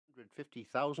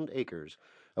150,000 acres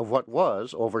of what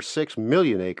was over 6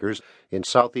 million acres in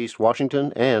southeast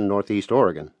Washington and northeast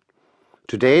Oregon.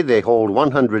 Today they hold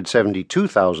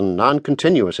 172,000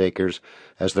 non-continuous acres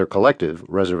as their collective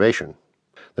reservation.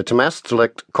 The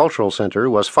Tamastslikt Cultural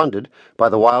Center was funded by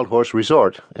the Wild Horse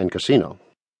Resort and Casino.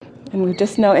 And we've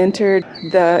just now entered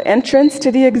the entrance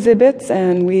to the exhibits,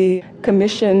 and we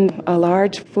commissioned a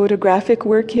large photographic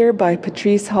work here by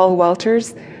Patricia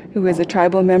Walters, who is a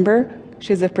tribal member.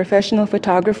 She's a professional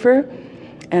photographer,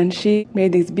 and she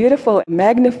made these beautiful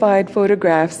magnified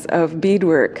photographs of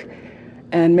beadwork,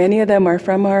 and many of them are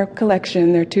from our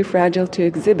collection. They're too fragile to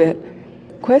exhibit.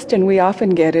 Question we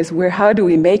often get is, how do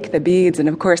we make the beads? And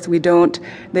of course we don't.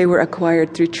 They were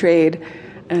acquired through trade.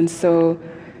 And so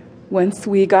once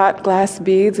we got glass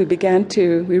beads,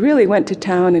 we really went to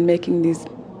town in making these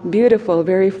beautiful,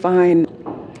 very fine,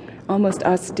 almost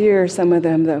austere, some of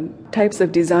them, the types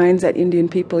of designs that Indian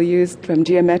people used, from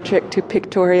geometric to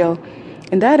pictorial.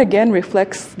 And that again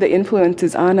reflects the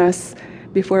influences on us.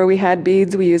 Before we had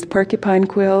beads, we used porcupine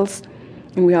quills,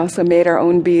 and we also made our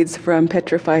own beads from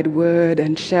petrified wood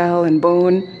and shell and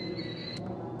bone.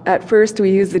 At first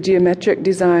we used the geometric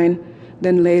design,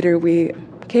 then later we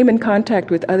came in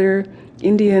contact with other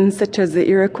Indians, such as the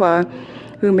Iroquois,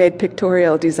 who made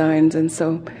pictorial designs, and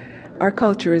so our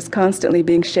culture is constantly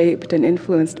being shaped and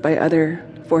influenced by other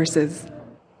forces.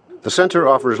 The center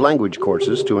offers language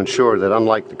courses to ensure that,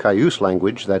 unlike the Cayuse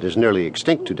language that is nearly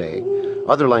extinct today,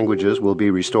 other languages will be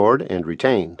restored and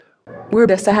retained. We're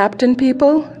the Sahaptin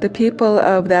people, the people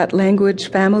of that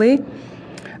language family,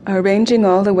 ranging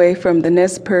all the way from the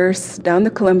Nez Perce down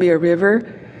the Columbia River.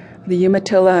 The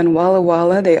Umatilla and Walla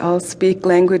Walla, they all speak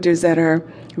languages that are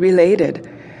related.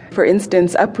 For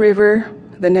instance, upriver,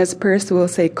 the Nez Perce will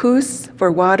say Kus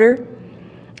for water,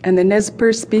 and the Nez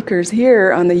Perce speakers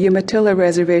here on the Umatilla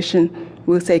reservation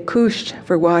will say Kush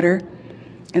for water,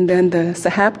 and then the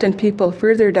Sahaptin people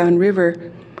further downriver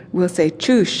will say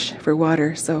Chush for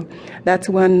water. So that's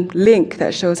one link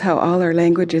that shows how all our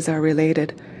languages are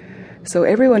related. So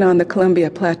everyone on the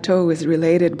Columbia Plateau is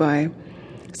related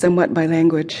somewhat by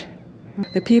language.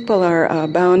 The people are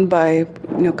bound by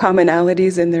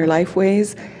commonalities in their life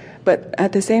ways, but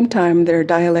at the same time their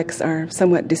dialects are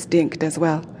somewhat distinct as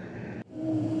well.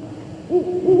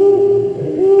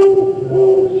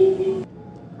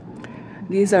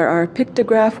 These are our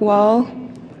pictograph wall.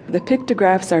 The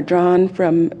pictographs are drawn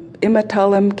from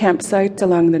Imatalam campsites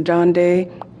along the John Day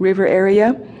River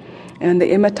area, and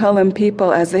the Imatalam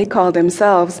people, as they call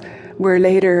themselves, were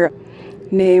later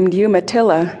named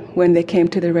Umatilla when they came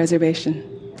to the reservation.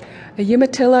 A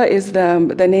Umatilla is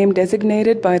the name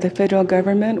designated by the federal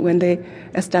government when they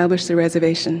established the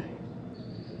reservation.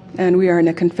 And we are in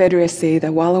a confederacy,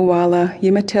 the Walla Walla,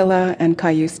 Umatilla, and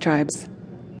Cayuse tribes.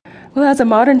 Well, as a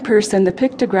modern person, the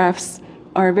pictographs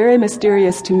are very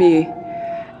mysterious to me.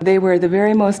 They were the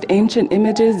very most ancient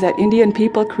images that Indian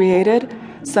people created.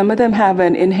 Some of them have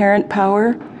an inherent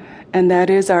power, and that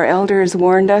is, our elders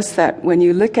warned us that when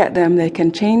you look at them, they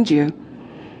can change you.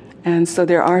 And so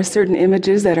there are certain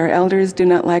images that our elders do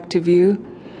not like to view,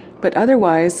 but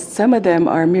otherwise, some of them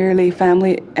are merely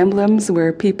family emblems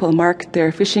where people mark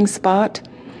their fishing spot.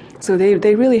 So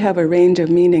they really have a range of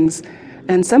meanings.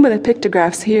 And some of the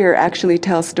pictographs here actually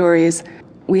tell stories.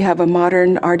 We have a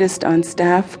modern artist on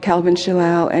staff, Calvin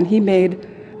Shillal, and he made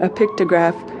a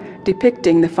pictograph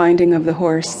depicting the finding of the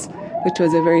horse, which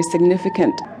was a very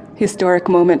significant historic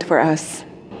moment for us.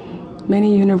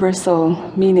 Many universal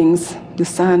meanings: the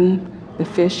sun, the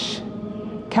fish,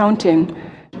 counting,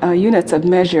 units of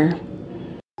measure.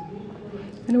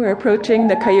 And we're approaching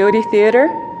the Coyote Theater.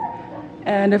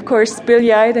 And of course,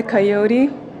 Spilyai, the coyote,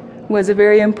 was a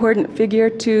very important figure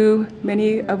to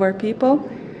many of our people.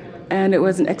 And it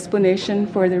was an explanation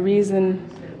for the reason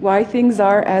why things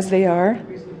are as they are.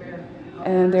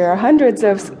 And there are hundreds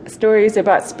of stories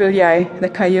about Spilyai, the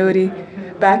coyote,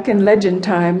 back in legend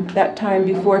time, that time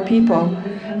before people,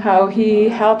 how he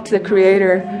helped the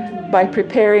Creator by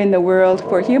preparing the world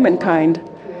for humankind.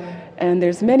 And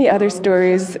there's many other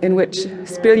stories in which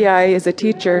Spilyai is a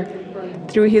teacher.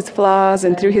 Through his flaws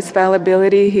and through his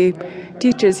fallibility, he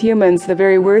teaches humans the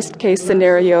very worst case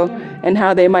scenario and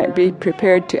how they might be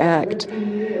prepared to act.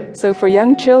 So for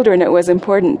young children, it was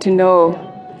important to know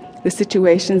the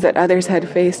situations that others had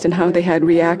faced and how they had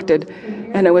reacted.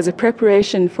 And it was a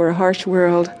preparation for a harsh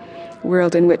world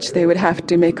in which they would have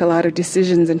to make a lot of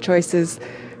decisions and choices.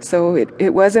 So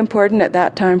it was important at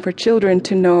that time for children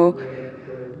to know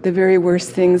the very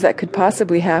worst things that could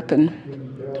possibly happen,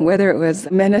 whether it was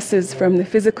menaces from the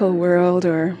physical world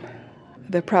or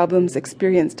the problems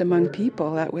experienced among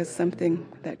people. That was something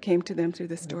that came to them through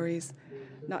the stories,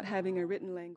 not having a written language.